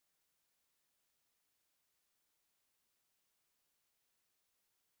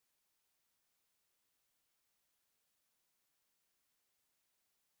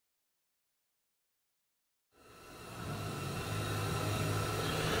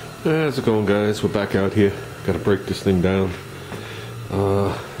How's it going, guys? We're back out here. Gotta break this thing down.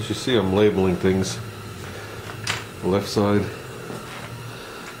 As you see, I'm labeling things. Left side,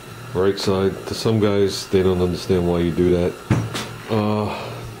 right side. To some guys, they don't understand why you do that.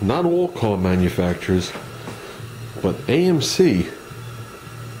 Not all car manufacturers, but AMC,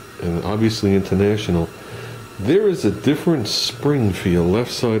 and obviously International, there is a different spring for your left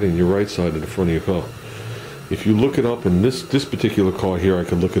side and your right side of the front of your car. If you look it up in this particular car here, I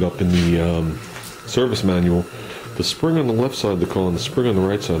could look it up in the service manual. The spring on the left side of the car and the spring on the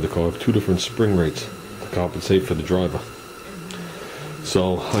right side of the car have two different spring rates to compensate for the driver.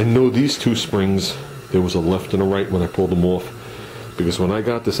 So I know these two springs, there was a left and a right when I pulled them off, because when I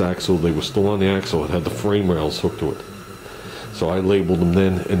got this axle, they were still on the axle. It had the frame rails hooked to it. So I labeled them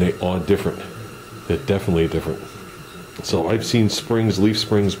then, and they are different. They're definitely different. So I've seen springs, leaf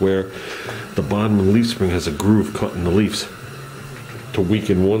springs, where the bottom of the leaf spring has a groove cut in the leaves to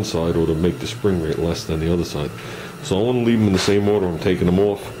weaken one side or to make the spring rate less than the other side. So I want to leave them in the same order. I'm taking them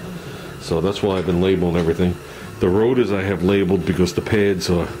off. So that's why I've been labeling everything. The rotors I have labeled because the pads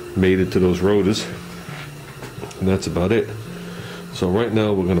are mated to those rotors. And that's about it. So right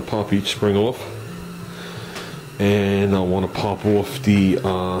now we're going to pop each spring off. And I want to pop off the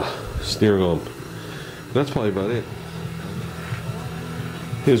steering arm. That's probably about it.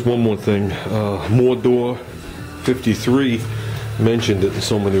 Here's one more thing. Mordor 53 mentioned it in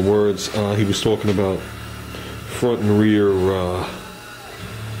so many words. He was talking about front and rear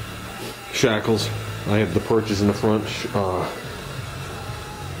shackles. I have the perches in the front. I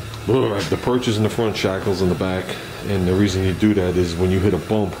have the perches in the front, shackles in the back. And the reason you do that is when you hit a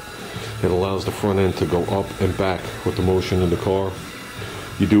bump, it allows the front end to go up and back with the motion of the car.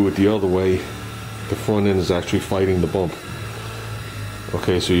 You do it the other way, the front end is actually fighting the bump.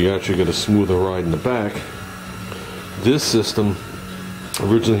 Okay, so you actually get a smoother ride in the back. This system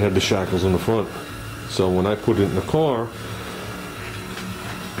originally had the shackles in the front. So when I put it in the car,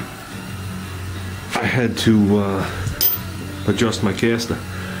 I had to adjust my caster.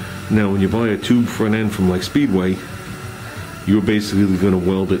 Now when you buy a tube front end from like Speedway, you're basically going to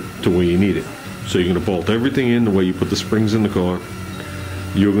weld it to where you need it. So you're going to bolt everything in the way you put the springs in the car.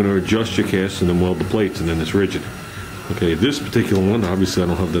 You're going to adjust your caster and then weld the plates, and then it's rigid. Okay, this particular one, obviously I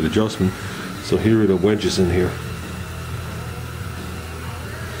don't have that adjustment, so here are the wedges in here.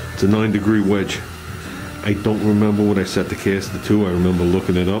 It's a 9-degree wedge. I don't remember what I set the caster to. I remember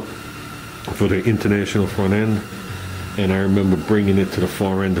looking it up for the International front end, and I remember bringing it to the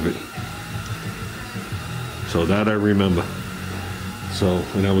far end of it. So that I remember. So,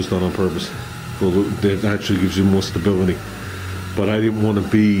 and that was done on purpose. That actually gives you more stability. But I didn't want to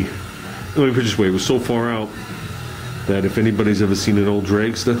be, let me put it this way, it was so far out that if anybody's ever seen an old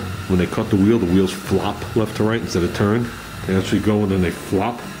dragster, when they cut the wheels flop left to right instead of turn. They actually go and then they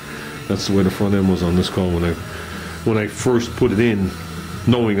flop. That's the way the front end was on this car when I first put it in,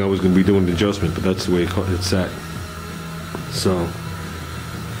 knowing I was going to be doing the adjustment, but that's the way it sat. So,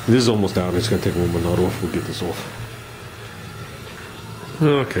 this is almost out. I'm just going to take one more nut off. We'll get this off.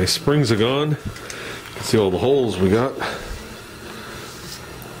 Okay, springs are gone. You can see all the holes we got.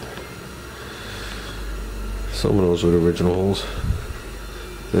 Some of those are the original holes.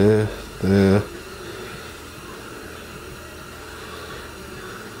 There. I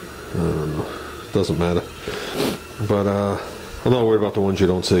don't know. Doesn't matter. But I'm not worried about the ones you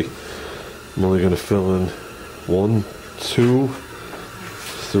don't see. I'm only going to fill in 1, 2,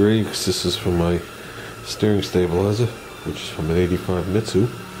 3, because this is from my steering stabilizer, which is from an 85 Mitsu.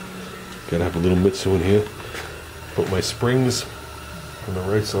 Gotta have a little Mitsu in here. Put my springs on the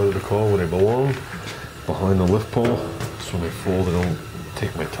right side of the car where they belong, behind the lift pole, so when they fall they don't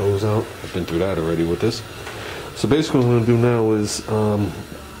take my toes out. I've been through that already with this. So basically what I'm going to do now is I'm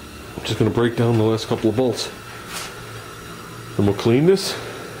just going to break down the last couple of bolts. Then we'll clean this,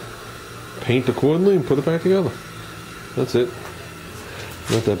 paint accordingly, and put it back together. That's it.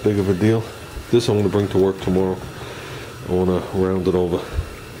 Not that big of a deal. This I'm going to bring to work tomorrow. I want to round it over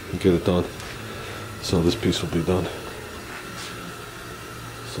and get it done. So this piece will be done.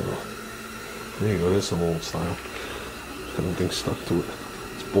 So there you go, there's some old style. Everything stuck to it.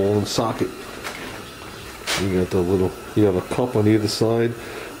 It's ball and socket. You got the little, you have a cup on either side,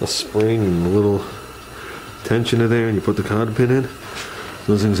 a spring and a little tensioner there, and you put the cotter pin in.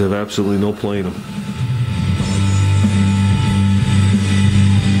 Those things have absolutely no play in them.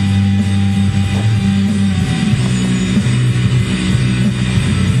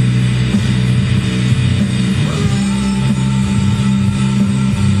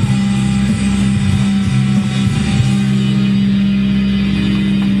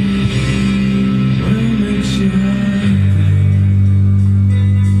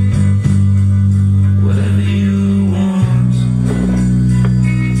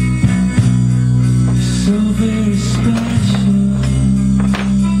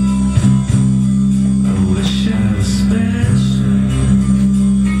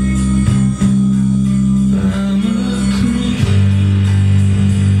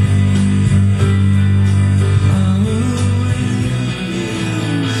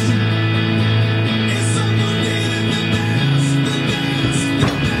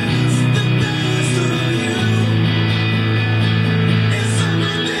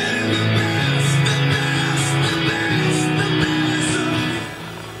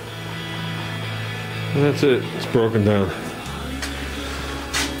 that's it. It's broken down.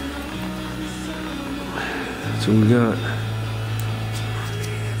 That's what we got.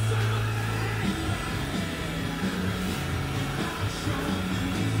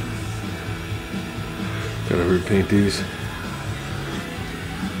 Gotta repaint these.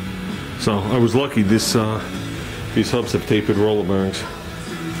 So I was lucky. These hubs have tapered roller bearings,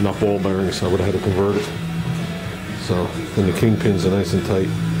 not ball bearings. I would have had to convert it. So, and the kingpins are nice and tight.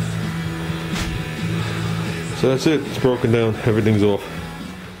 So that's it. It's broken down. Everything's off.